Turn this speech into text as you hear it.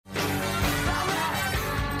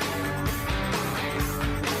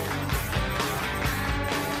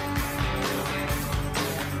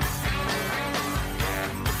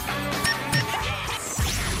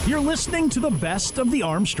You're listening to the best of the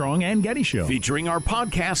Armstrong and Getty Show. Featuring our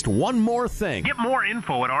podcast, One More Thing. Get more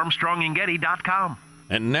info at armstrongandgetty.com.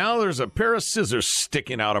 And now there's a pair of scissors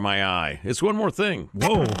sticking out of my eye. It's One More Thing.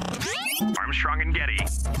 Whoa. Armstrong and Getty.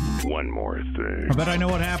 One more thing. I bet I know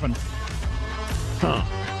what happened. Huh.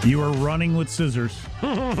 You were running with scissors.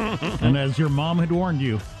 And as your mom had warned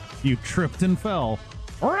you, you tripped and fell.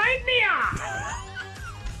 Right in the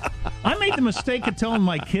eye! I made the mistake of telling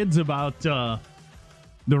my kids about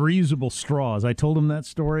the reusable straws. I told them that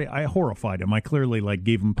story. I horrified them. I clearly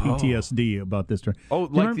gave them PTSD about this story. Oh,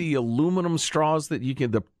 like the aluminum straws that you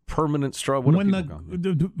can, the permanent straw? What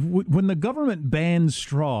when the government banned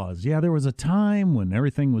straws, there was a time when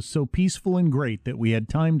everything was so peaceful and great that we had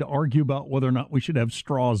time to argue about whether or not we should have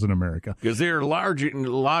straws in America. Because they're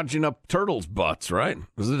lodging up turtles' butts, right?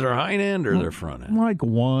 Was it their hind end or their front end? Like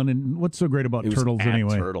one. And what's so great about turtles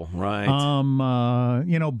anyway? Turtle, right?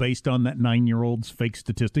 Based on that 9-year-old's fake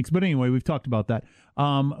statistics. But anyway, we've talked about that.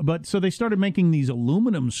 But so they started making these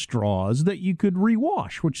aluminum straws that you could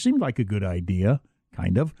rewash, which seemed like a good idea.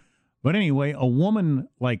 Kind of. But anyway, a woman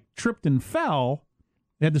tripped and fell,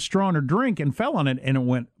 had the straw in her drink and fell on it, and it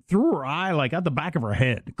went through her eye, out the back of her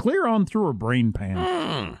head, clear on through her brain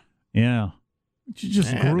pan. Yeah. It's just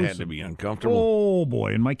gruesome. That had to be uncomfortable. Oh,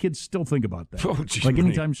 boy. And my kids still think about that. Oh, geez,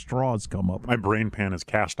 anytime straws come up. My brain pan is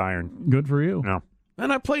cast iron. Good for you. Yeah.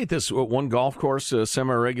 And I play at this one golf course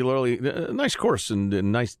semi-regularly. Nice course and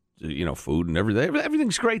nice, food and everything.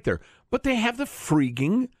 Everything's great there. But they have the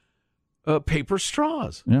freaking paper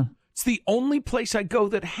straws. Yeah. It's the only place I go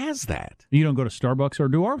that has that. You don't go to Starbucks, or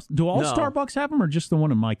do all No. Starbucks have them, or just the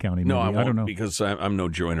one in my county? Maybe? No, I don't know. because I'm no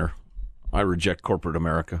joiner. I reject corporate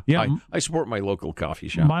America. Yeah. I support my local coffee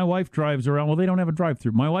shop. My wife drives around. Well, they don't have a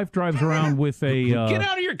drive-through. My wife drives around with a... Get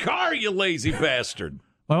out of your car, you lazy bastard.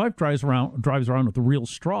 My wife drives around with the real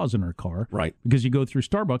straws in her car. Right. Because you go through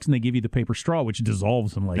Starbucks and they give you the paper straw, which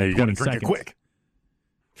dissolves in 20 you gotta drink seconds. it quick.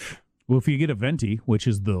 Well, if you get a venti, which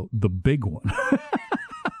is the big one,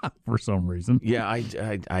 for some reason. Yeah, I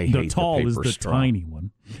hate the tall the paper is the straw. tiny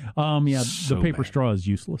one. So the paper bad. straw is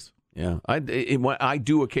useless. Yeah, I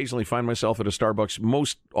do occasionally find myself at a Starbucks,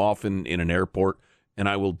 most often in an airport, and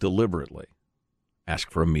I will deliberately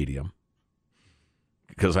ask for a medium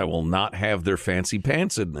because I will not have their fancy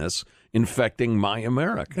pantsedness infecting my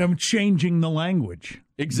America. I'm changing the language.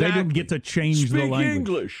 Exactly. They didn't get to change the Speak language.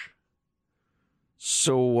 English.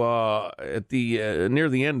 So at the near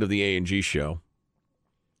the end of the A&G show,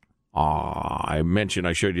 I mentioned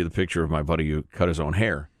I showed you the picture of my buddy who cut his own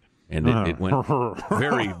hair. And it went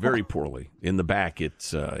very, very poorly. In the back,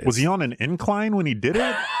 Was he on an incline when he did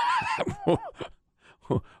it?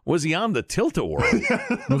 Was he on the tilt-a-whirl?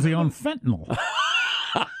 Was he on fentanyl?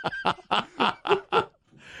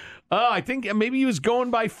 I think maybe he was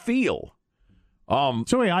going by feel.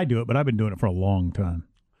 It's the way I do it, but I've been doing it for a long time.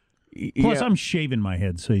 Plus, yeah. I'm shaving my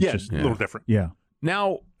head, so it's just a little different. Yeah.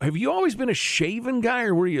 Now, have you always been a shaven guy,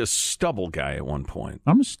 or were you a stubble guy at one point?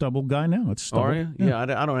 I'm a stubble guy now. It's stubble. Are you? Yeah,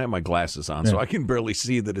 I don't have my glasses on, so I can barely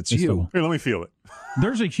see that it's you. Stubble. Here, let me feel it.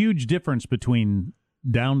 There's a huge difference between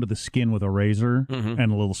down to the skin with a razor and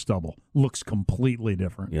a little stubble. Looks completely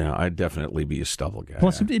different. Yeah, I'd definitely be a stubble guy.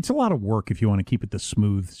 Plus, it's a lot of work if you want to keep it the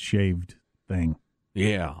smooth shaved thing.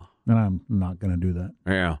 Yeah. And I'm not going to do that.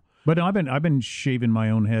 Yeah. But no, I've been shaving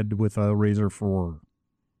my own head with a razor for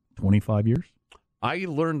 25 years. I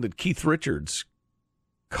learned that Keith Richards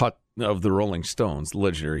cut of the Rolling Stones, the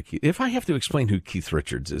legendary Keith. If I have to explain who Keith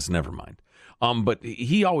Richards is, never mind. But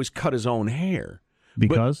he always cut his own hair.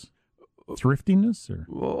 Because? Thriftiness? Or?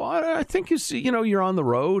 Well, I think you're on the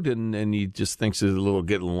road and he just thinks it's a little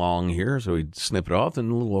getting long here, so he'd snip it off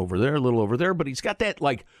and a little over there. But he's got that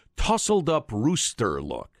tousled up rooster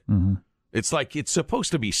look. Mm-hmm. It's like it's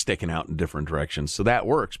supposed to be sticking out in different directions, so that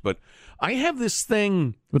works. But I have this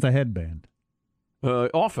thing with a headband.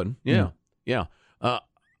 Often, yeah.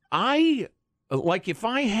 I if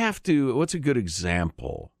I have to. What's a good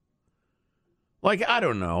example? I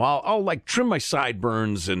don't know. I'll trim my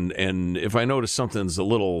sideburns, and if I notice something's a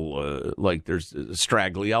little there's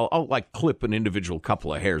straggly, I'll clip an individual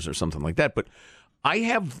couple of hairs or something like that. But I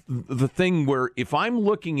have the thing where if I'm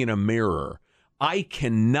looking in a mirror, I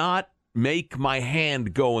cannot make my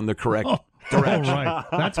hand go in the correct direction. Oh, right.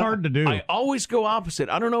 That's hard to do. I always go opposite.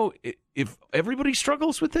 I don't know if everybody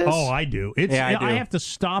struggles with this. Oh, I do. I do. I have to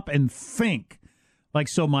stop and think.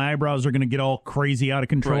 So my eyebrows are going to get all crazy out of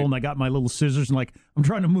control, Right. and I got my little scissors, and I'm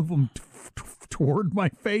trying to move them toward my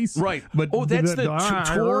face. Right. But that's the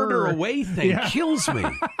toward or away thing. Kills me.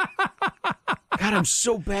 God, I'm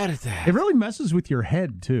so bad at that. It really messes with your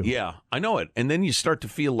head, too. Yeah, I know it. And then you start to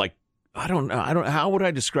feel like, I don't know, how would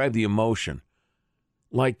I describe the emotion?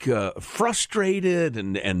 like frustrated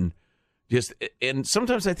and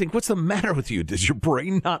sometimes I think, what's the matter with you? Does your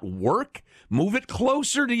brain not work? Move it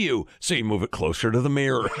closer to you. So you move it closer to the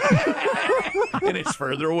mirror. And it's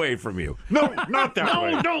further away from you. No, not that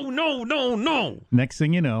way. No. Next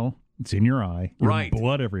thing you know, it's in your eye. There's Right.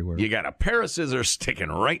 blood everywhere. You got a pair of scissors sticking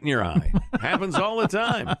right in your eye. Happens all the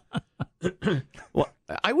time. Well,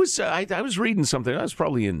 I was reading something. I was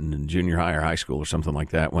probably in junior high or high school or something like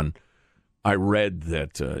that when I read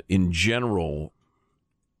that in general,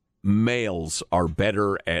 males are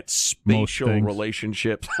better at spatial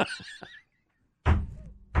relationships.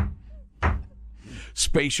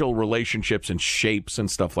 Spatial relationships and shapes and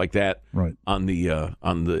stuff like that, right? On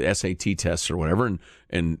the SAT tests or whatever,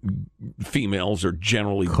 and females are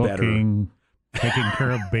generally Cooking, better taking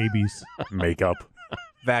care of babies, makeup,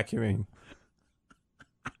 vacuuming.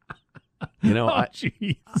 You know,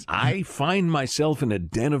 jeez. I find myself in a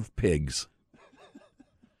den of pigs.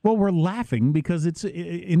 Well, we're laughing because it's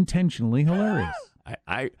intentionally hilarious.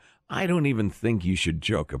 I don't even think you should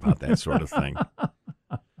joke about that sort of thing.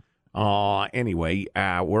 Anyway,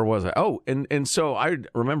 where was I? Oh, and so I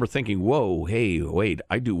remember thinking, whoa, hey, wait,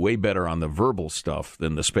 I do way better on the verbal stuff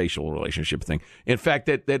than the spatial relationship thing. In fact,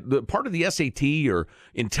 that the part of the SAT or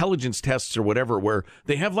intelligence tests or whatever, where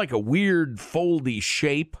they have like a weird foldy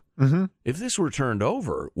shape. Mm-hmm. If this were turned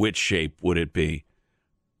over, which shape would it be?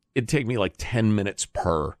 It'd take me like 10 minutes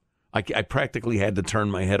per. I practically had to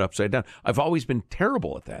turn my head upside down. I've always been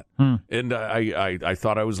terrible at that. And I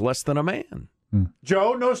thought I was less than a man.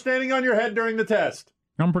 Joe, no standing on your head during the test.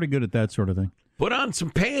 I'm pretty good at that sort of thing. Put on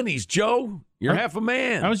some panties, Joe. You're half a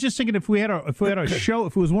man. I was just thinking if we had a show,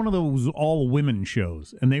 if it was one of those all women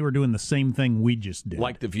shows, and they were doing the same thing we just did,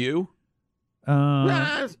 like The View.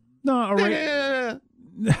 No,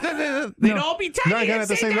 They'd all be tight. No, I got it at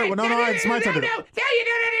the same level. No, it's my turn. No, you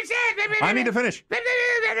don't understand. I need to finish.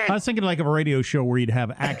 I was thinking like of a radio show where you'd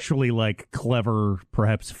have actually like clever,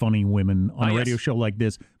 perhaps funny women on a radio show like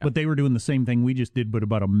this, but they were doing the same thing we just did, but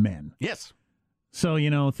about a men. Yes. So,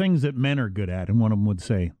 things that men are good at, and one of them would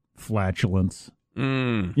say flatulence.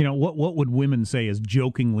 What would women say as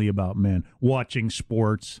jokingly about men? Watching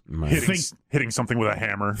sports, Hitting something with a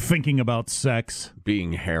hammer. thinking about sex.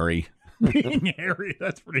 Being hairy. Being hairy,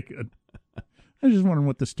 that's pretty good. I was just wondering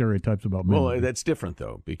what the stereotypes about men Well, are. that's different,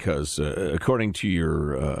 though, because according to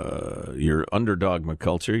your underdog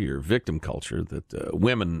culture, your victim culture, that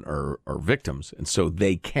women are victims, and so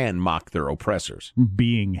they can mock their oppressors.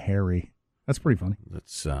 Being hairy. That's pretty funny.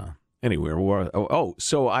 That's anyway.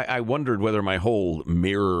 So I wondered whether my whole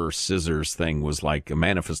mirror scissors thing was like a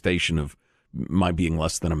manifestation of my being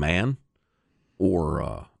less than a man,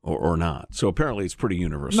 or not. So apparently it's pretty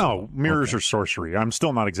universal. No, mirrors are sorcery. I'm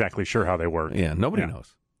still not exactly sure how they work. Yeah, nobody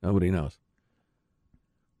knows. Nobody knows.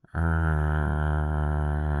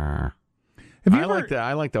 I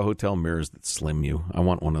like the hotel mirrors that slim you. I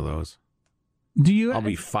want one of those. Do you? I'll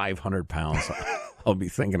be 500 pounds. I'll be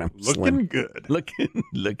thinking I'm Looking slim. good.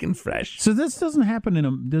 Looking fresh. So this doesn't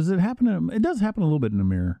happen does it happen it does happen a little bit in a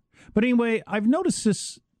mirror. But anyway, I've noticed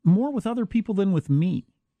this more with other people than with me.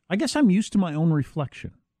 I guess I'm used to my own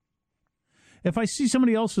reflection. If I see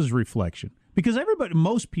somebody else's reflection, because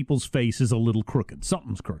most people's face is a little crooked.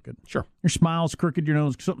 Something's crooked. Sure. Your smile's crooked, your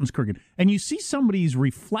nose, something's crooked. And you see somebody's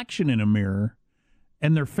reflection in a mirror,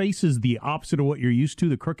 and their face is the opposite of what you're used to,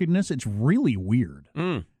 the crookedness. It's really weird.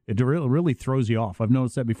 It really throws you off. I've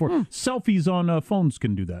noticed that before. Selfies on phones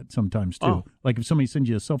can do that sometimes, too. Oh. Like if somebody sends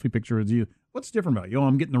you a selfie picture of you, what's different about you? Oh,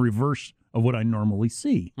 I'm getting the reverse of what I normally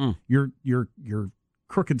see. Your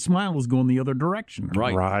crooked smile is going the other direction.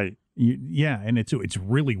 Right. And it's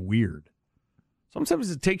really weird.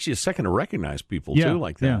 Sometimes it takes you a second to recognize people, too,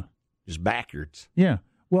 like that. Yeah. Just backwards. Yeah.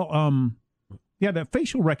 Well, that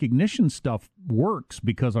facial recognition stuff works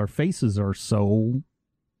because our faces are so,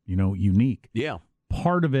 unique. Yeah.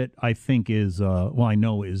 Part of it, I think, is,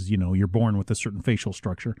 you're born with a certain facial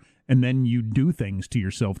structure, and then you do things to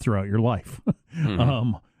yourself throughout your life.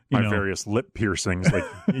 My various lip piercings, like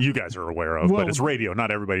you guys are aware of, but it's radio.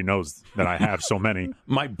 Not everybody knows that I have so many.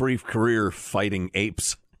 My brief career fighting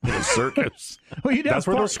apes in a circus. That's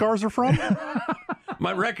where those scars are from?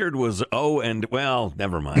 My record was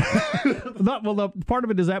never mind. Part of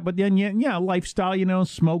it is that, but then, lifestyle,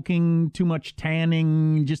 smoking, too much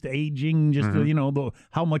tanning, just aging, just,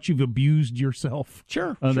 how much you've abused yourself.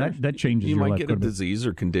 Sure. That changes your life. You might get a disease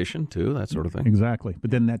or condition, too, that sort of thing. Exactly. But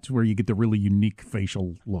then that's where you get the really unique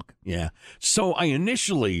facial look. Yeah. So I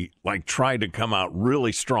initially, tried to come out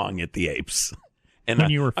really strong at the apes. And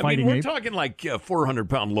when you were fighting we're apes? talking like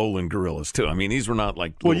 400-pound lowland gorillas, too. I mean, these were not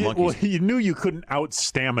like little monkeys. Well, you knew you couldn't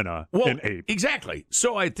out-stamina an ape. Exactly.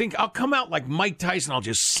 So I think I'll come out like Mike Tyson. I'll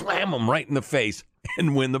just slam him right in the face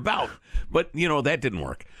and win the bout. But, that didn't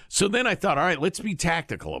work. So then I thought, all right, let's be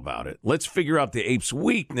tactical about it. Let's figure out the ape's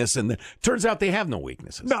weakness. And turns out they have no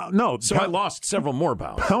weaknesses. No. So I lost several more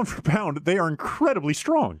bouts. Pound for pound, they are incredibly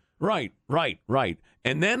strong. Right.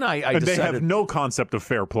 And then I and decided they have no concept of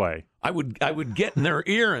fair play. I would get in their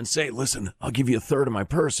ear and say, listen, I'll give you a third of my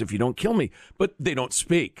purse if you don't kill me. But they don't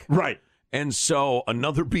speak. Right. And so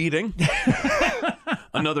another beating,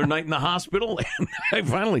 another night in the hospital, and I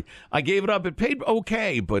gave it up. It paid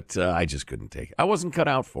okay, but I just couldn't take it. I wasn't cut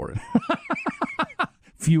out for it.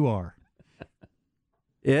 Few are.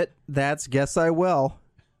 That's Guess I Will.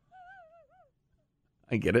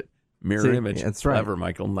 I get it. Mirror image. That's right. Clever,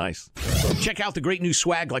 Michael. Nice. Check out the great new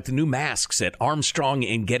swag like the new masks at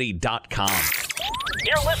ArmstrongandGetty.com.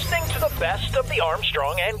 You're listening to the best of the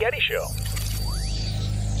Armstrong and Getty Show.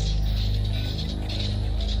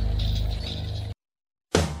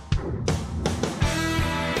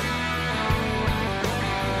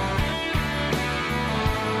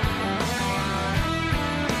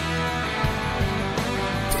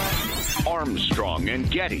 Armstrong and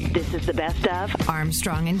Getty. This is the best of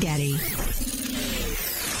Armstrong and Getty.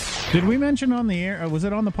 Did we mention on the air, was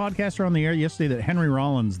it on the podcast or on the air yesterday, that Henry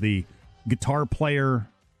Rollins, the guitar player,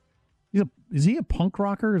 is he a punk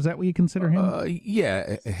rocker? Is that what you consider him?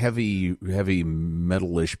 Yeah, heavy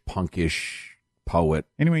metalish, punkish poet.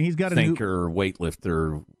 Anyway, he's got a thinker,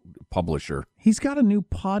 weightlifter, publisher. He's got a new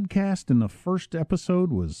podcast, and the first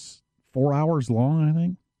episode was 4 hours long, I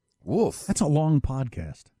think. Woof. That's a long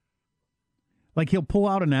podcast. Like, he'll pull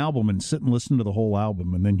out an album and sit and listen to the whole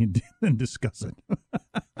album, and then you then discuss it.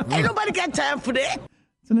 Ain't nobody got time for that.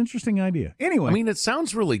 It's an interesting idea. Anyway. I mean, it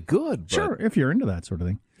sounds really good. But... Sure, if you're into that sort of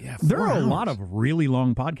thing. Yeah, there are a lot of really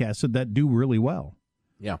long podcasts that do really well.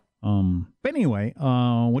 Yeah. But anyway,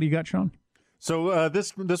 what do you got, Sean? So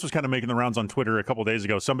this was kind of making the rounds on Twitter a couple days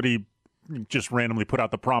ago. Somebody just randomly put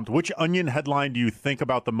out the prompt: which Onion headline do you think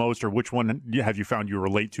about the most, or which one have you found you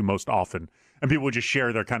relate to most often? And people would just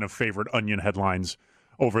share their kind of favorite Onion headlines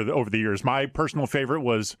over the years. My personal favorite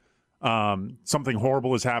was something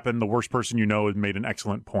horrible has happened. The worst person you know has made an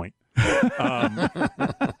excellent point.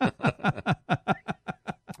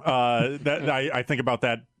 I think about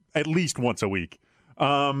that at least once a week.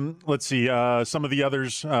 Let's see. Some of the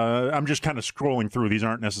others, I'm just kind of scrolling through. These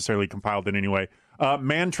aren't necessarily compiled in any way.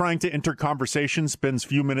 Man trying to enter conversation spends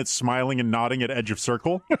few minutes smiling and nodding at edge of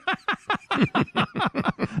circle.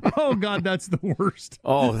 Oh, God, that's the worst.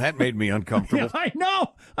 Oh, that made me uncomfortable. Yeah, I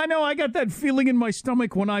know. I got that feeling in my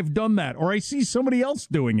stomach when I've done that, or I see somebody else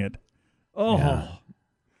doing it. Oh. Yeah.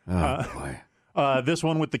 Oh, boy. This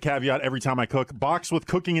one with the caveat: every time I cook, box with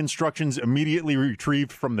cooking instructions immediately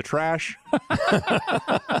retrieved from the trash.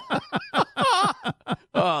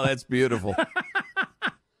 Oh, that's beautiful.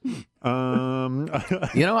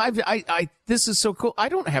 This is so cool. I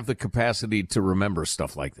don't have the capacity to remember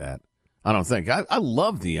stuff like that. I don't think. I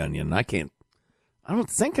love The Onion. I don't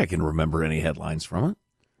think I can remember any headlines from it.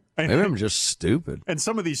 Maybe I'm just stupid. And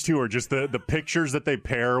some of these too are just the pictures that they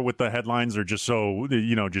pair with the headlines are just so,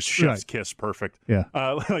 just chef's kiss perfect. Yeah.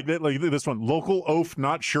 Like this one, local oaf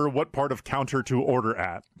not sure what part of counter to order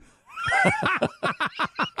at.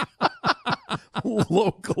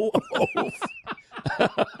 Local oaf.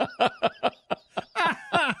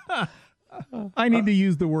 I need to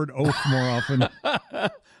use the word oaf more often.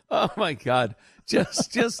 Oh my God!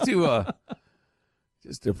 Just to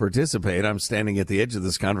participate, I'm standing at the edge of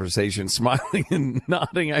this conversation, smiling and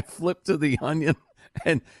nodding. I flip to The Onion,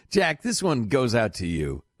 and Jack, this one goes out to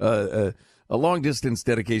you. A long distance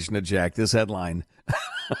dedication to Jack. This headline.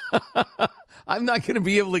 I'm not going to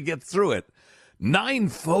be able to get through it. 9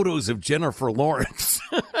 photos of Jennifer Lawrence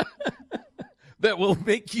that will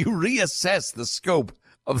make you reassess the scope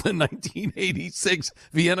of the 1986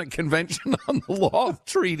 Vienna Convention on the Law of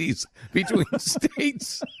Treaties between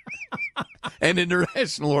states and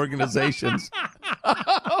international organizations.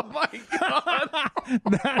 Oh, my God.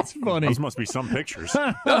 That's funny. Those must be some pictures.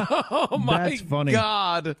 Oh, my That's funny.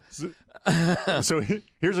 God. So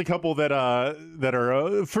here's a couple that are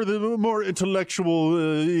for the more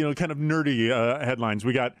intellectual, kind of nerdy headlines.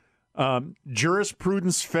 We got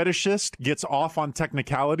jurisprudence fetishist gets off on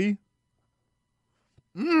technicality.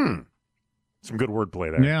 Some good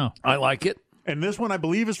wordplay there. Yeah. I like it. And this one, I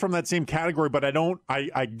believe, is from that same category, but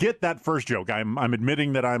I get that first joke. I'm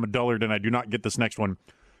admitting that I'm a dullard and I do not get this next one.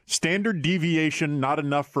 Standard deviation not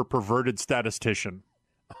enough for perverted statistician.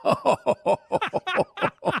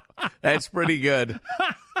 That's pretty good.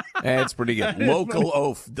 That's pretty good. Local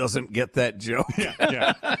oaf doesn't get that joke.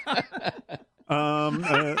 Yeah.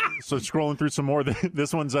 So scrolling through some more.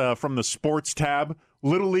 This one's from the sports tab.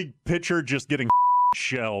 Little League pitcher just getting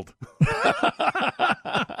shelled.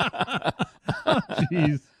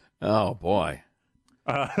 Jeez. Oh, boy.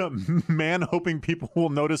 Man hoping people will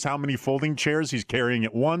notice how many folding chairs he's carrying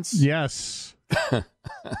at once. Yes.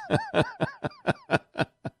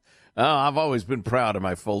 I've always been proud of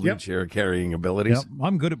my folding chair carrying abilities. Yep.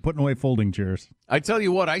 I'm good at putting away folding chairs. I tell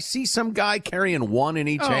you what, I see some guy carrying one in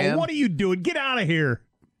each hand. What are you doing? Get out of here.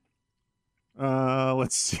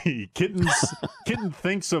 Let's see. Kitten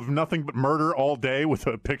thinks of nothing but murder all day with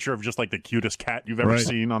a picture of just like the cutest cat you've ever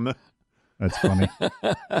seen on the. That's funny.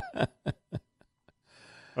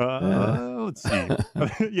 Let's see.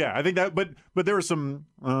 Yeah, I think that, but there was some.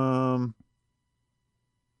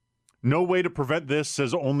 No way to prevent this,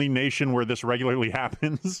 says only nation where this regularly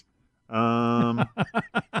happens. Again,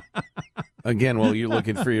 while you're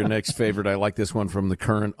looking for your next favorite, I like this one from the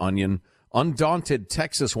Current Onion. Undaunted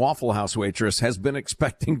Texas Waffle House waitress has been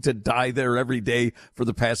expecting to die there every day for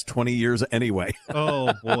the past 20 years anyway.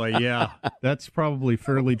 Oh, boy, yeah. That's probably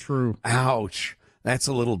fairly true. Ouch. That's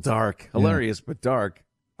a little dark. Hilarious, but dark.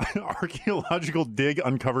 Archaeological dig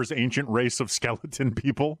uncovers ancient race of skeleton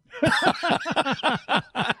people.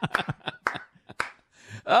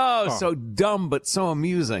 So dumb, but so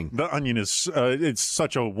amusing. The Onion is it's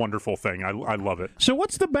such a wonderful thing. I love it. So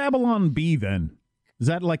what's the Babylon Bee then? Is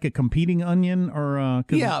that like a competing Onion or?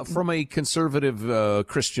 Yeah, from a conservative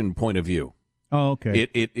Christian point of view. Oh, okay.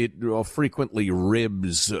 It frequently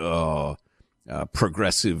ribs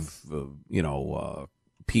progressive,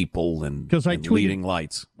 people and leading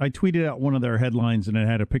lights. I tweeted out one of their headlines, and it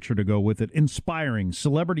had a picture to go with it. Inspiring.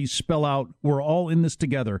 Celebrities spell out, "We're all in this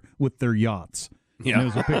together," with their yachts. Yeah. And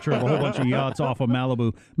there was a picture of a whole bunch of yachts off of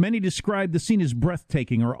Malibu. Many described the scene as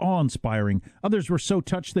breathtaking or awe-inspiring. Others were so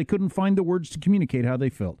touched they couldn't find the words to communicate how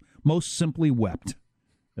they felt. Most simply wept.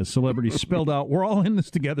 As celebrities spelled out, "We're all in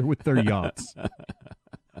this together," with their yachts.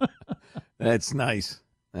 That's nice.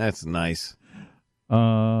 That's nice.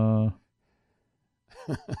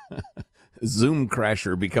 Zoom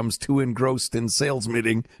crasher becomes too engrossed in sales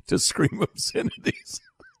meeting to scream obscenities.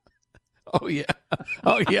 Oh, yeah,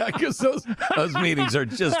 because those meetings are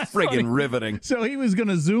just friggin' riveting. So he was going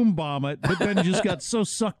to Zoom bomb it, but then just got so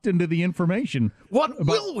sucked into the information. What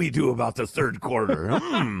will we do about the third quarter?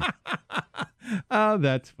 Oh,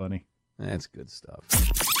 that's funny. That's good stuff.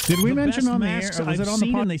 Did we mention on the air? Was it on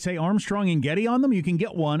the pod? And they say Armstrong and Getty on them? You can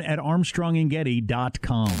get one at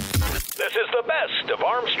armstrongandgetty.com. This is the best of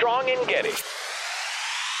Armstrong and Getty.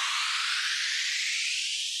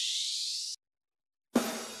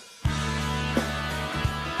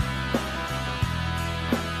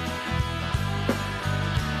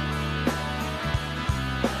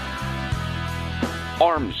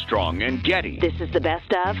 Armstrong and Getty. This is the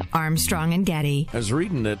best of Armstrong and Getty. I was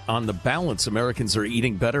reading that on the balance, Americans are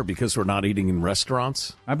eating better because we're not eating in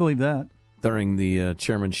restaurants. I believe that. During the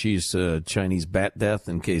Chairman Xi's Chinese bat death,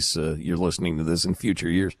 in case you're listening to this in future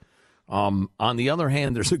years. On the other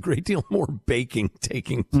hand, there's a great deal more baking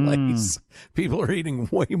taking place. People are eating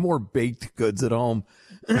way more baked goods at home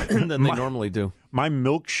than they normally do. My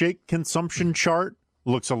milkshake consumption chart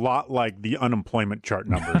looks a lot like the unemployment chart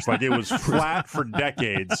numbers. Like, it was flat for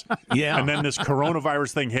decades. Yeah. And then this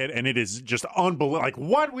coronavirus thing hit, and it is just unbelievable. Like,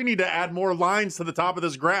 what? We need to add more lines to the top of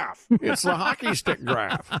this graph. It's the hockey stick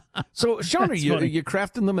graph. So, Sean, are you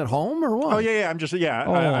crafting them at home or what? Oh, yeah. I'm just,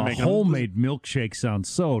 I'm making homemade milkshake sounds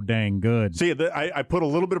so dang good. See, I put a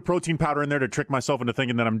little bit of protein powder in there to trick myself into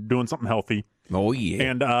thinking that I'm doing something healthy. Oh, yeah.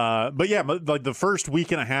 And, but yeah, like the first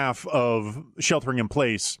week and a half of sheltering in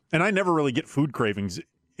place, and I never really get food cravings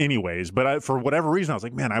anyways, but for whatever reason, I was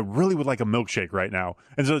like, man, I really would like a milkshake right now.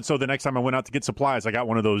 And so the next time I went out to get supplies, I got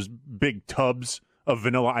one of those big tubs of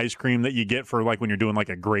vanilla ice cream that you get for like when you're doing like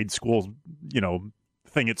a grade school,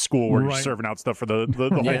 thing at school where you're serving out stuff for the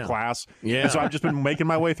whole class. Yeah. And so I've just been making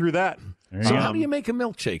my way through that. So how do you make a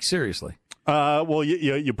milkshake? Seriously? Well,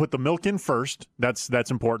 you put the milk in first. That's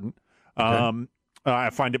important. Okay.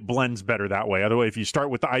 I find it blends better that way. Otherwise, if you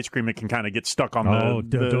start with the ice cream, it can kind of get stuck on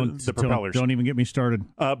the propellers. Don't even get me started.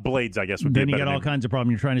 Blades, I guess, would be a better name. Then you get all kinds of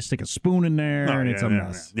problems. You're trying to stick a spoon in there, and it's a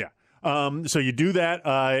mess. Yeah. So you do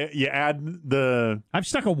that. You add the... I've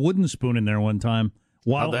stuck a wooden spoon in there one time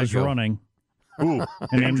while it was running. Ooh,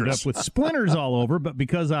 and ended up with splinters all over, but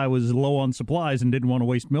because I was low on supplies and didn't want to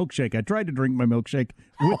waste milkshake, I tried to drink my milkshake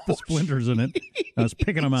with the splinters in it. I was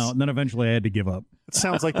picking them out, and then eventually I had to give up. It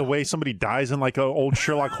sounds like the way somebody dies in like an old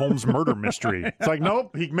Sherlock Holmes murder mystery. It's like,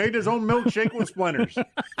 nope, he made his own milkshake with splinters.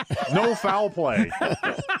 No foul play.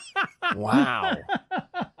 Wow.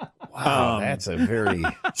 Wow, that's a very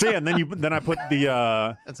So yeah, and then I put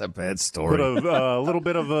the that's a bad put story. a little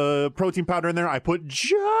bit of protein powder in there. I put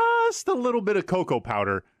just a little bit of cocoa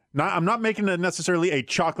powder. I'm not making it necessarily a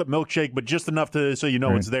chocolate milkshake, but just enough so you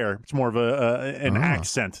know it's there. It's more of an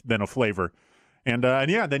accent than a flavor. And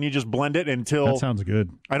yeah, then you just blend it until... That sounds good.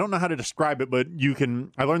 I don't know how to describe it, but you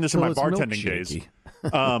can... I learned this in my bartending days.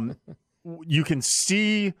 You can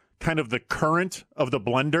see kind of the current of the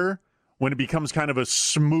blender when it becomes kind of a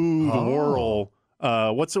smooth whirl.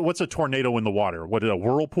 What's a tornado in the water? What is a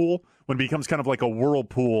whirlpool? When it becomes kind of like a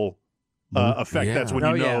whirlpool effect, that's when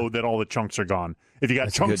you know that all the chunks are gone. If you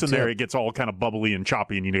got chunks in there, it gets all kind of bubbly and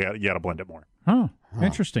choppy, and you got to blend it more. Oh,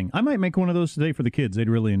 interesting. I might make one of those today for the kids. They'd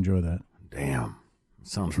really enjoy that. Damn.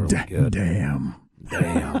 Sounds really good. Damn.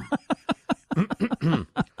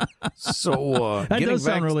 So, that does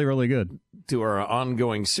sound really, really good. To our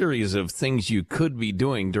ongoing series of things you could be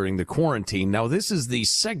doing during the quarantine. Now, this is the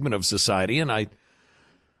segment of society, and I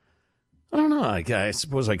don't know. I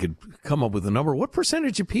suppose I could come up with a number. What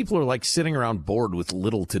percentage of people are like sitting around bored with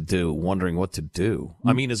little to do, wondering what to do?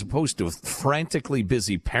 I mean, as opposed to frantically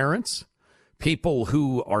busy parents, people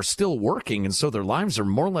who are still working, and so their lives are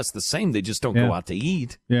more or less the same. They just don't go out to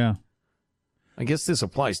eat. Yeah. I guess this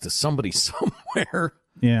applies to somebody somewhere.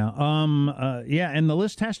 Yeah. And the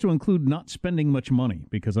list has to include not spending much money,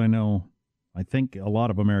 because I think a lot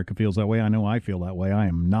of America feels that way. I know I feel that way. I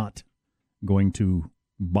am not going to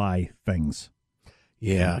buy things.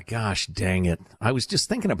 Yeah, gosh dang it. I was just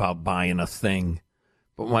thinking about buying a thing.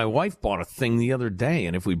 But my wife bought a thing the other day,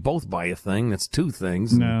 and if we both buy a thing, that's two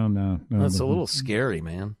things. No. That's a little scary,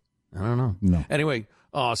 man. I don't know. No. Anyway,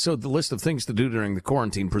 so the list of things to do during the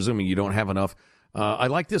quarantine, presuming you don't have enough. I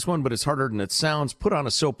like this one, but it's harder than it sounds. Put on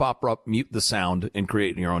a soap opera, mute the sound, and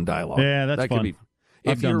create your own dialogue. Yeah, that's fun. Could be,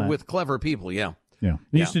 if you're with clever people, yeah. Yeah.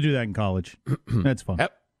 I used to do that in college. That's fun.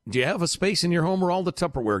 Do you have a space in your home where all the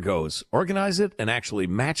Tupperware goes? Organize it and actually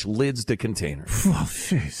match lids to containers. Oh,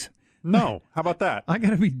 jeez. No. How about that? I got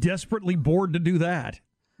to be desperately bored to do that.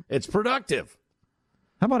 It's productive.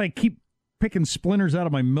 How about I keep picking splinters out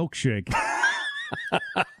of my milkshake?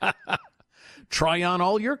 Try on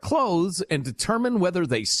all your clothes and determine whether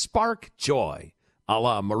they spark joy, a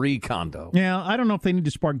la Marie Kondo. Yeah, I don't know if they need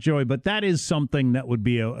to spark joy, but that is something that would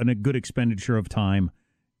be a good expenditure of time,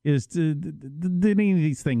 is to any of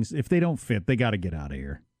these things, if they don't fit, they got to get out of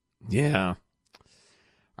here. Yeah.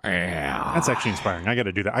 That's actually inspiring. I got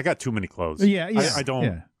to do that. I got too many clothes. Yeah. I don't.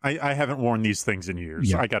 Yeah. I haven't worn these things in years.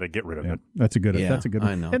 Yeah. I got to get rid of it. That's a good. That's a good.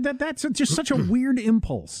 I know. And that's just such a weird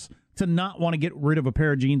impulse to not want to get rid of a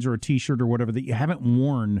pair of jeans or a T-shirt or whatever that you haven't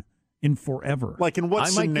worn in forever. Like in what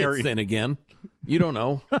scenario? Might get thin again. You don't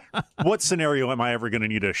know. What scenario am I ever going to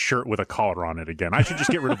need a shirt with a collar on it again? I should just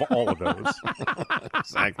get rid of all of those.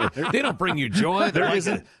 Exactly. They don't bring you joy. They're like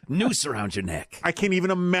a noose around your neck. I can't even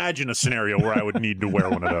imagine a scenario where I would need to wear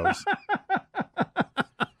one of those.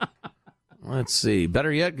 Let's see.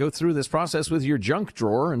 Better yet, go through this process with your junk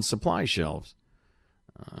drawer and supply shelves.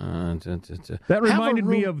 That reminded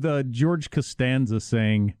me of the George Costanza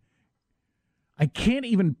saying, I can't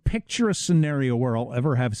even picture a scenario where I'll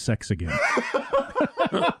ever have sex again.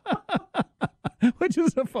 Which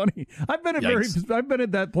is so funny. I've been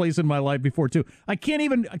at that place in my life before too. I can't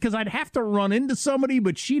even, because I'd have to run into somebody,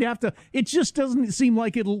 but she'd have to. It just doesn't seem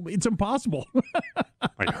like it's impossible.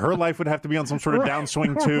 Like her life would have to be on some sort of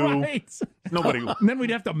downswing too. Right. Nobody. And then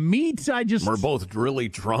we'd have to meet. We're both really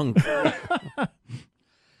drunk.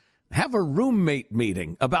 Have a roommate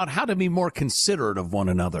meeting about how to be more considerate of one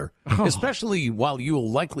another, especially while you will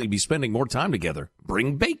likely be spending more time together.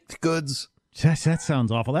 Bring baked goods. That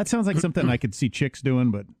sounds awful. That sounds like something I could see chicks doing,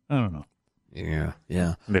 but I don't know. Yeah.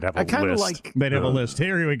 They'd have a list. They'd have a list.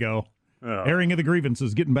 Here we go. Airing of the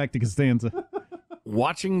grievances. Getting back to Costanza.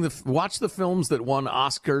 Watch the films that won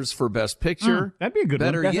Oscars for Best Picture. That'd be a good one.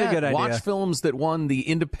 Better That's yet, a good idea. watch films that won the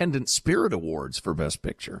Independent Spirit Awards for Best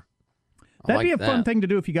Picture. That'd be a fun thing to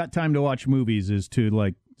do if you got time to watch movies, is to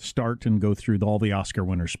like start and go through all the Oscar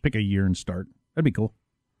winners. Pick a year and start. That'd be cool.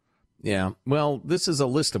 Yeah. Well, this is a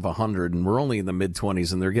list of 100, and we're only in the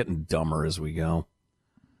mid-20s, and they're getting dumber as we go.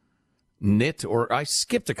 I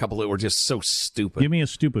skipped a couple that were just so stupid. Give me a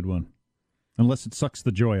stupid one, unless it sucks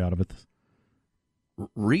the joy out of it.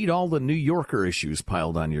 Read all the New Yorker issues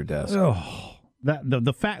piled on your desk. Oh,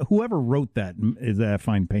 the fact whoever wrote that is I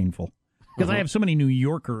find painful. Because I have so many New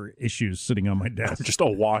Yorker issues sitting on my desk. Just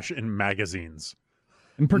awash in magazines.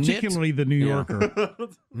 And particularly the New Yorker.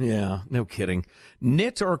 Yeah, no kidding.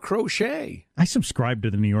 Knit or crochet? I subscribed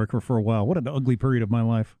to the New Yorker for a while. What an ugly period of my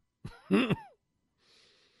life.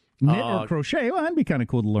 Knit or crochet? Well, that'd be kind of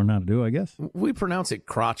cool to learn how to do, I guess. We pronounce it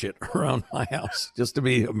crotchet around my house, just to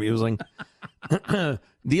be amusing.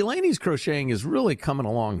 Delaney's crocheting is really coming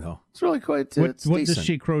along, though. It's really quite What decent. does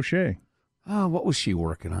she crochet? Oh, what was she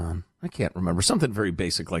working on? I can't remember. Something very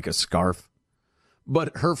basic, like a scarf.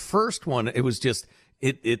 But her first one, it was just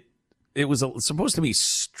it was supposed to be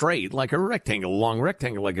straight, like a rectangle, long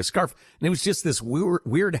rectangle, like a scarf, and it was just this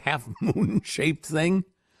weird half moon shaped thing.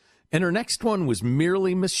 And her next one was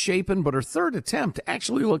merely misshapen, but her third attempt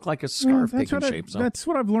actually looked like a scarf taking shape. That's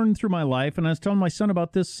what I've learned through my life, and I was telling my son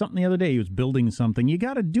about something the other day. He was building something. You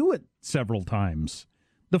got to do it several times.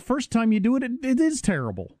 The first time you do it, it is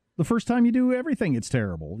terrible. The first time you do everything, it's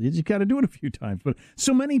terrible. You just got to do it a few times. But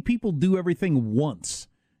so many people do everything once.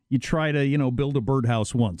 You try to, build a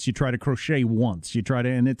birdhouse once. You try to crochet once. You try to,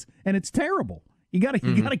 and it's terrible. You got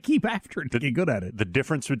to keep after it to get good at it. The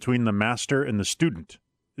difference between the master and the student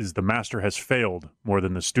is the master has failed more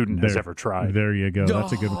than the student has ever tried. There you go.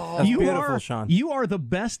 That's a good one. That's beautiful, Sean. You are the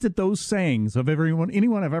best at those sayings of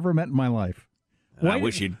anyone I've ever met in my life. I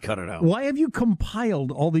wish you'd cut it out. Why have you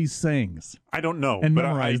compiled all these sayings? I don't know. And but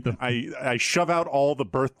memorized them. I shove out all the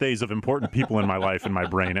birthdays of important people in my life in my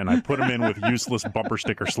brain, and I put them in with useless bumper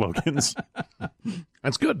sticker slogans.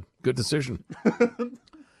 That's good. Good decision.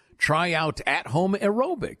 Try out at-home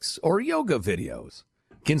aerobics or yoga videos.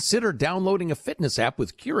 Consider downloading a fitness app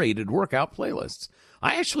with curated workout playlists.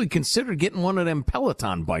 I actually considered getting one of them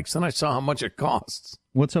Peloton bikes, and I saw how much it costs.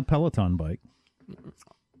 What's a Peloton bike?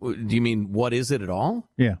 Do you mean what is it at all?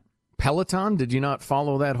 Yeah. Peloton? Did you not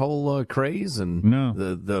follow that whole craze? And no.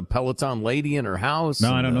 The Peloton lady in her house?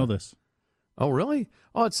 No, I don't know this. Oh, really?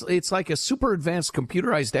 Oh, it's like a super advanced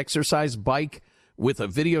computerized exercise bike with a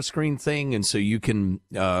video screen thing, and so you can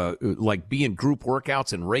be in group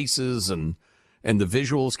workouts and races, and the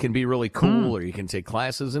visuals can be really cool, or you can take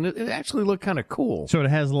classes, and it actually looked kind of cool. So it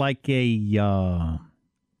has like a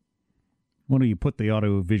what do you put the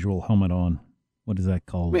audio-visual helmet on? What is that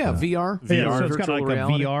called? Yeah, VR. Yeah, so it's got like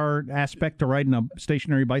reality. a VR aspect to riding a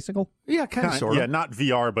stationary bicycle? Yeah, kind of, sort of. Yeah, not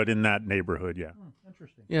VR, but in that neighborhood, yeah.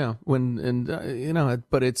 Interesting. Yeah,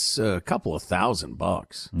 but it's a couple of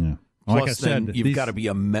 $1,000. Yeah. Plus, like I said, you've got to be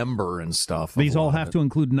a member and stuff. These all have to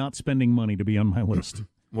include not spending money to be on my list.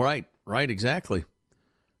 Right, exactly.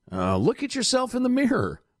 Look at yourself in the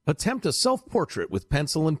mirror. Attempt a self-portrait with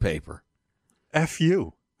pencil and paper. F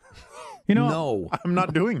you. No. I'm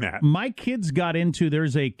not doing that. My kids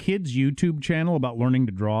there's a kids YouTube channel about learning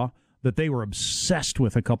to draw that they were obsessed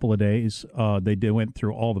with a couple of days. They went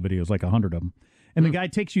through all the videos, like 100 of them. And the guy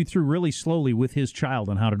takes you through really slowly with his child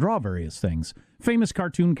on how to draw various things. Famous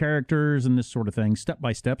cartoon characters and this sort of thing,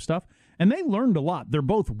 step-by-step stuff. And they learned a lot. They're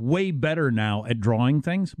both way better now at drawing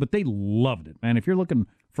things, but they loved it. Man, if you're looking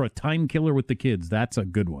for a time killer with the kids, that's a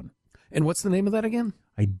good one. And what's the name of that again?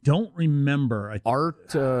 I don't remember.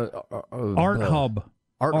 Art Hub.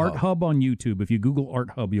 Art Hub on YouTube. If you Google Art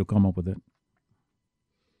Hub, you'll come up with it.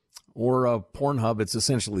 Or Pornhub. It's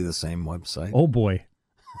essentially the same website. Oh, boy.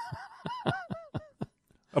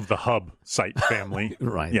 Of the Hub site family.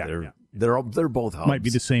 Right. Yeah, they're both hubs. Might be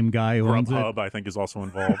the same guy who owns it. Grubhub, I think, is also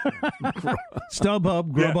involved.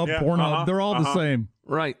 StubHub, Grubhub, Pornhub. They're all the same.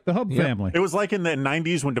 Right. The Hub family. It was like in the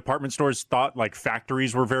 90s when department stores thought like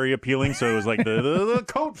factories were very appealing, so it was like the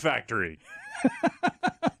coat factory.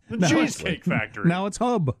 The cheesecake factory. Now it's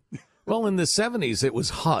Hub. Well, in the 70s, it was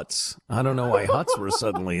Huts. I don't know why Huts were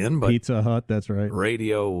suddenly in, but Pizza Hut, that's right.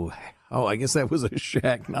 radio. Oh, I guess that was a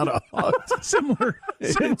shack, not a hut. Similar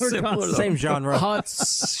concept. Same genre.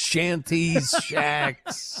 Huts, shanties,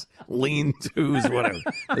 shacks, lean-tos, whatever.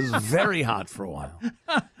 It was very hot for a while.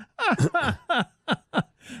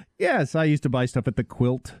 Yes, I used to buy stuff at the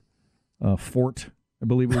Quilt Fort, I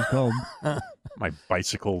believe it was called. My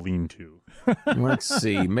bicycle lean-to. Let's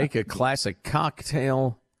see. Make a classic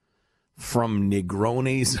cocktail from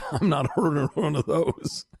Negronis. I'm not ordering one of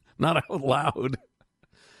those. Not out loud.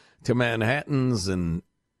 To Manhattans and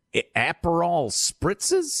Aperol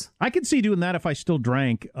spritzes. I could see doing that if I still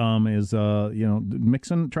drank. Trying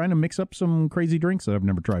to mix up some crazy drinks that I've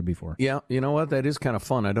never tried before. Yeah, you know what? That is kind of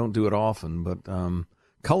fun. I don't do it often, but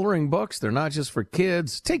coloring books, they're not just for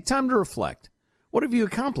kids. Take time to reflect. What have you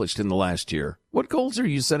accomplished in the last year? What goals are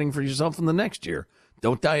you setting for yourself in the next year?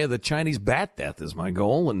 Don't die of the Chinese bat death is my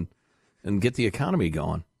goal, and get the economy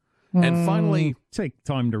going. And finally, take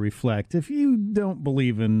time to reflect. If you don't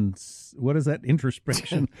believe in, what is that,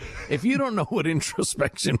 introspection? If you don't know what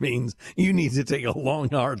introspection means, you need to take a long,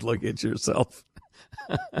 hard look at yourself.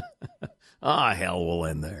 Hell, we'll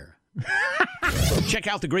end there. Check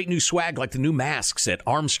out the great new swag like the new masks at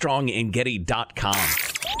ArmstrongandGetty.com.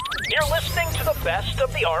 You're listening to the best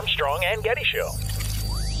of the Armstrong and Getty Show.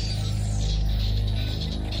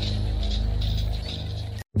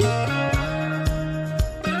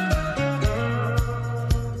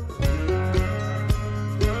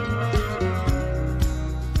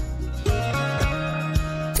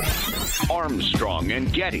 Armstrong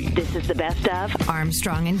and Getty. This is the best of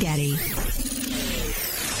Armstrong and Getty.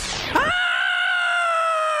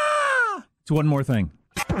 It's one more thing.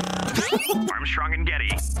 Armstrong and Getty.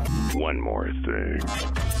 One more thing.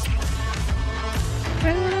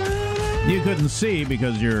 You couldn't see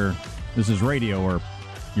because this is radio or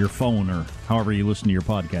your phone or however you listen to your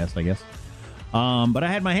podcast, I guess. But I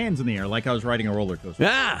had my hands in the air like I was riding a roller coaster.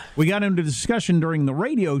 Ah! We got into discussion during the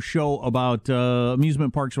radio show about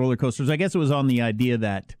amusement parks, roller coasters. I guess it was on the idea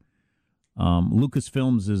that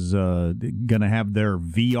Lucasfilms is going to have their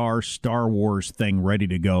VR Star Wars thing ready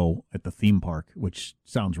to go at the theme park, which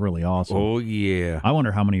sounds really awesome. Oh, yeah. I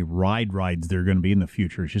wonder how many rides there are going to be in the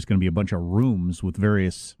future. It's just going to be a bunch of rooms with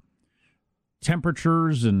various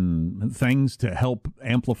temperatures and things to help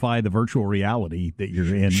amplify the virtual reality that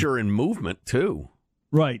you're in. Sure, in movement, too.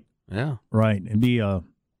 Right. Yeah. Right. It'll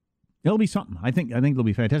be something. I think it'll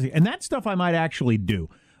be fantastic. And that stuff I might actually do.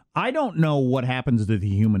 I don't know what happens to the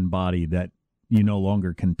human body that you no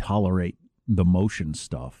longer can tolerate the motion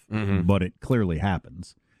stuff, but it clearly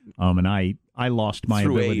happens. And I lost my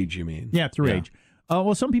ability. Through age, you mean? Yeah, through age.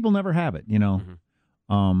 Well, some people never have it,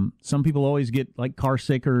 Some people always get like car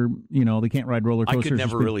sick or, they can't ride roller coasters. I could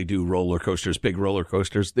never really do roller coasters, big roller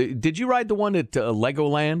coasters. Did you ride the one at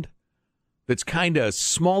Legoland that's kind of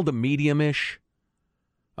small to medium-ish?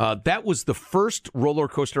 That was the first roller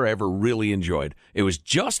coaster I ever really enjoyed. It was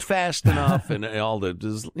just fast enough and all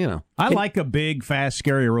the, I like a big, fast,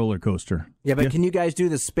 scary roller coaster. Yeah, but can you guys do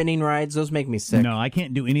the spinning rides? Those make me sick. No, I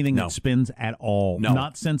can't do anything that spins at all. No.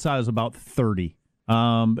 Not since I was about 30.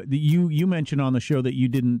 You mentioned on the show that you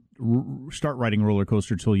didn't start riding roller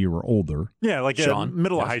coaster till you were older. Yeah, like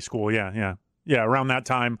middle of high school. Yeah, around that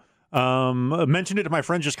time. I mentioned it to my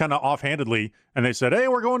friends just kind of offhandedly, and they said, "Hey,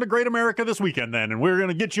 we're going to Great America this weekend, then, and we're going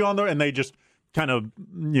to get you on there." And they just kind of,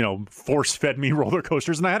 force fed me roller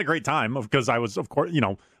coasters, and I had a great time because I was, of course,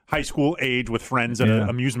 high school age with friends at an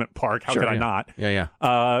amusement park. How could I not? Yeah.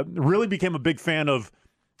 Really became a big fan of.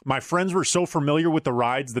 My friends were so familiar with the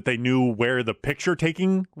rides that they knew where the picture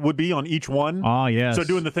taking would be on each one. Oh, yes. So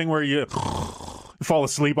doing the thing where you fall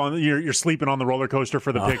asleep you're sleeping on the roller coaster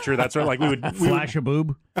for the picture. That's right. Like we would flash a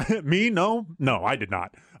boob. Me? No, I did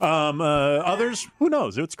not. Others? Who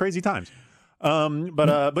knows? It's crazy times.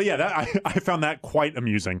 But yeah, I found that quite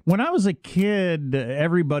amusing. When I was a kid,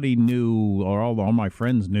 everybody knew, or all my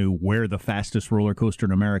friends knew, where the fastest roller coaster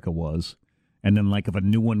in America was. And then, like, if a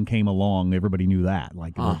new one came along, everybody knew that.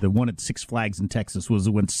 Like, the one at Six Flags in Texas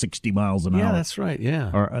went 60 miles an hour. Yeah, that's right,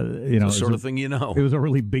 yeah. Or, the sort of thing you know. It was a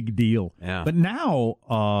really big deal. Yeah. But now,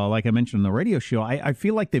 like I mentioned on the radio show, I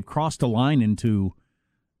feel like they've crossed a line into,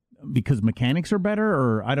 because mechanics are better,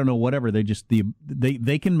 or I don't know, whatever,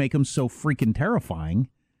 they can make them so freaking terrifying.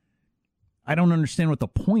 I don't understand what the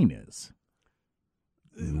point is.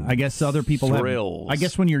 I guess other people Thrills. I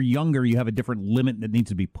guess when you're younger, you have a different limit that needs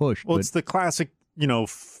to be pushed. Well, it's the classic,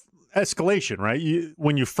 escalation, right?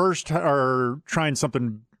 When you first are trying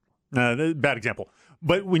something, bad example,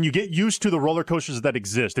 but when you get used to the roller coasters that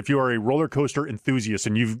exist, if you are a roller coaster enthusiast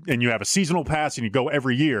and you have a seasonal pass and you go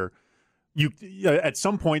every year, you at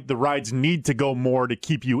some point the rides need to go more to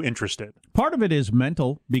keep you interested. Part of it is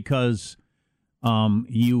mental because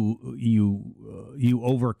you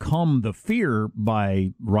overcome the fear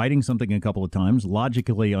by riding something a couple of times,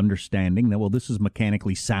 logically understanding that, well, this is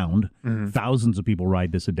mechanically sound. Mm-hmm. Thousands of people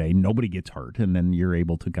ride this a day. Nobody gets hurt. And then you're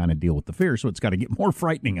able to kind of deal with the fear. So it's got to get more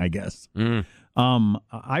frightening, I guess. Mm.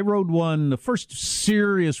 I rode the first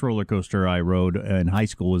serious roller coaster I rode in high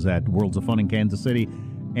school was at Worlds of Fun in Kansas City.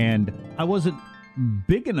 And I wasn't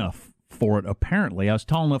big enough for it, apparently. I was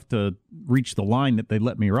tall enough to reach the line that they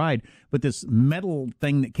let me ride, but this metal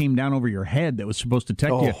thing that came down over your head that was supposed to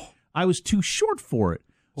protect you, I was too short for it.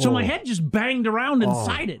 So my head just banged around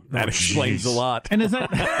inside it. That explains a lot. And as that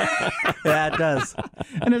yeah, it does.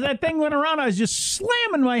 And as that thing went around, I was just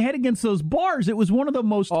slamming my head against those bars. It was one of the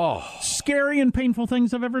most scary and painful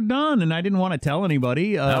things I've ever done, and I didn't want to tell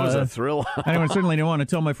anybody. That was a thrill. I certainly didn't want to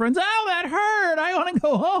tell my friends, "Oh, that hurt. I want to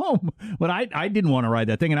go home." But I didn't want to ride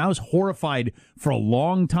that thing, and I was horrified for a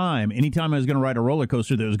long time. Anytime I was going to ride a roller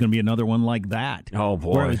coaster, there was going to be another one like that. Oh,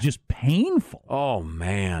 boy. Where it was just painful. Oh,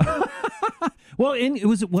 man. Well,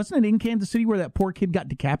 wasn't it in Kansas City where that poor kid got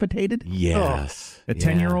decapitated? Yes. A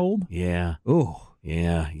 10-year-old? Yeah. Oh.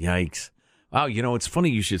 Yeah, yikes. Wow, it's funny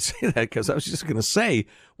you should say that because I was just going to say,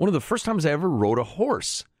 one of the first times I ever rode a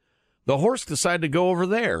horse, the horse decided to go over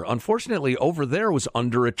there. Unfortunately, over there was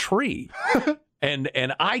under a tree. And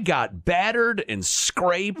I got battered and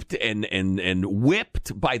scraped and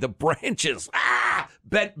whipped by the branches,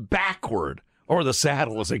 bent backward over the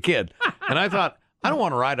saddle as a kid. And I thought, I don't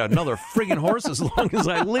want to ride another friggin' horse as long as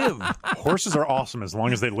I live. Horses are awesome as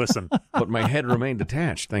long as they listen. But my head remained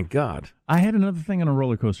attached, thank God. I had another thing on a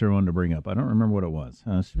roller coaster I wanted to bring up. I don't remember what it was.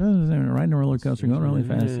 Riding a roller coaster, going really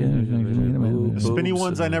fast. Spinny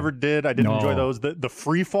ones I never did. I didn't enjoy those. The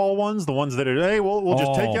free fall ones, the ones that are, hey, we'll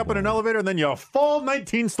just take you up in an elevator and then you fall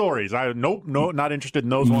 19 stories. Nope, not interested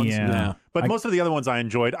in those ones. Yeah. But most of the other ones I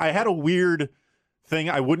enjoyed. I had a weird thing.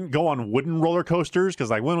 I wouldn't go on wooden roller coasters because,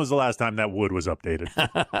 like, when was the last time that wood was updated?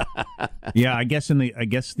 Yeah, I guess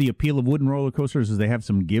the appeal of wooden roller coasters is they have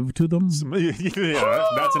some give to them. Yeah,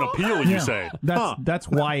 that's an appeal, you say. That's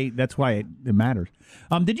why it matters.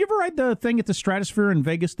 Did you ever ride the thing at the Stratosphere in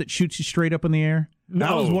Vegas that shoots you straight up in the air? No.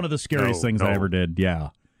 That was one of the scariest things I ever did.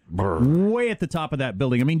 Yeah. Way at the top of that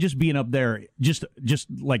building. I mean, just being up there, just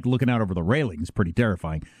like looking out over the railing is pretty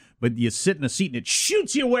terrifying. But you sit in a seat and it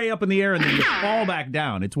shoots you way up in the air and then you fall back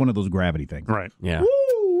down. It's one of those gravity things. Right. Yeah.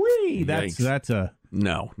 Woo-wee. That's a...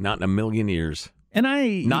 No, not in a million years. And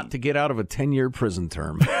Not to get out of a 10-year prison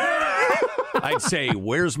term. I'd say,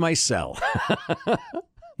 where's my cell?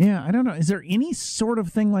 Yeah, I don't know. Is there any sort of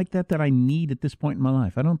thing like that I need at this point in my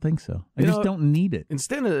life? I don't think so. I just don't need it.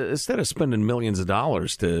 Instead of spending millions of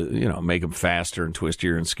dollars to, make them faster and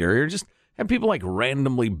twistier and scarier, just have people like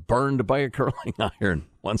randomly burned by a curling iron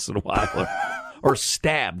once in a while. Or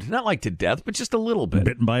stabbed, not like to death, but just a little bit.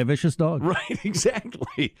 Bitten by a vicious dog. Right,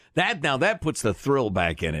 exactly. That puts the thrill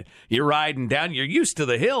back in it. You're riding down, you're used to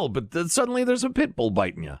the hill, but then suddenly there's a pit bull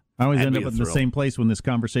biting you. I always end up in the same place when this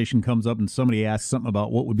conversation comes up and somebody asks something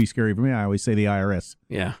about what would be scary for me. I always say the IRS.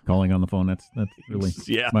 Yeah. Calling on the phone. That's really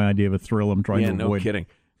my idea of a thrill I'm trying to avoid. No kidding.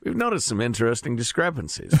 We've noticed some interesting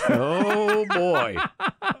discrepancies. Oh, boy.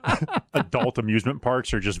 Adult amusement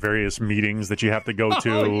parks are just various meetings that you have to go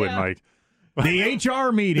to and like... The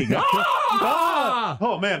HR meeting.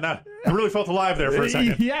 Oh, man, I really felt alive there for a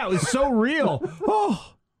second. Yeah, it was so real.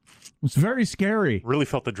 It was very scary. Really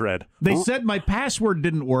felt the dread. They said my password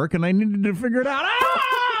didn't work, and I needed to figure it out.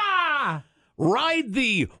 Ride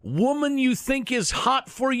the woman you think is hot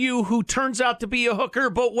for you who turns out to be a hooker,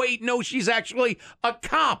 but wait, no, she's actually a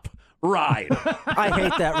cop. Ride. I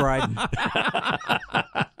hate that ride.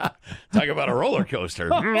 Talk about a roller coaster.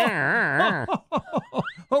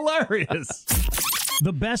 Hilarious.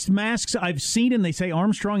 The best masks I've seen, and they say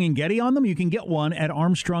Armstrong and Getty on them. You can get one at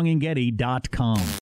armstrongandgetty.com.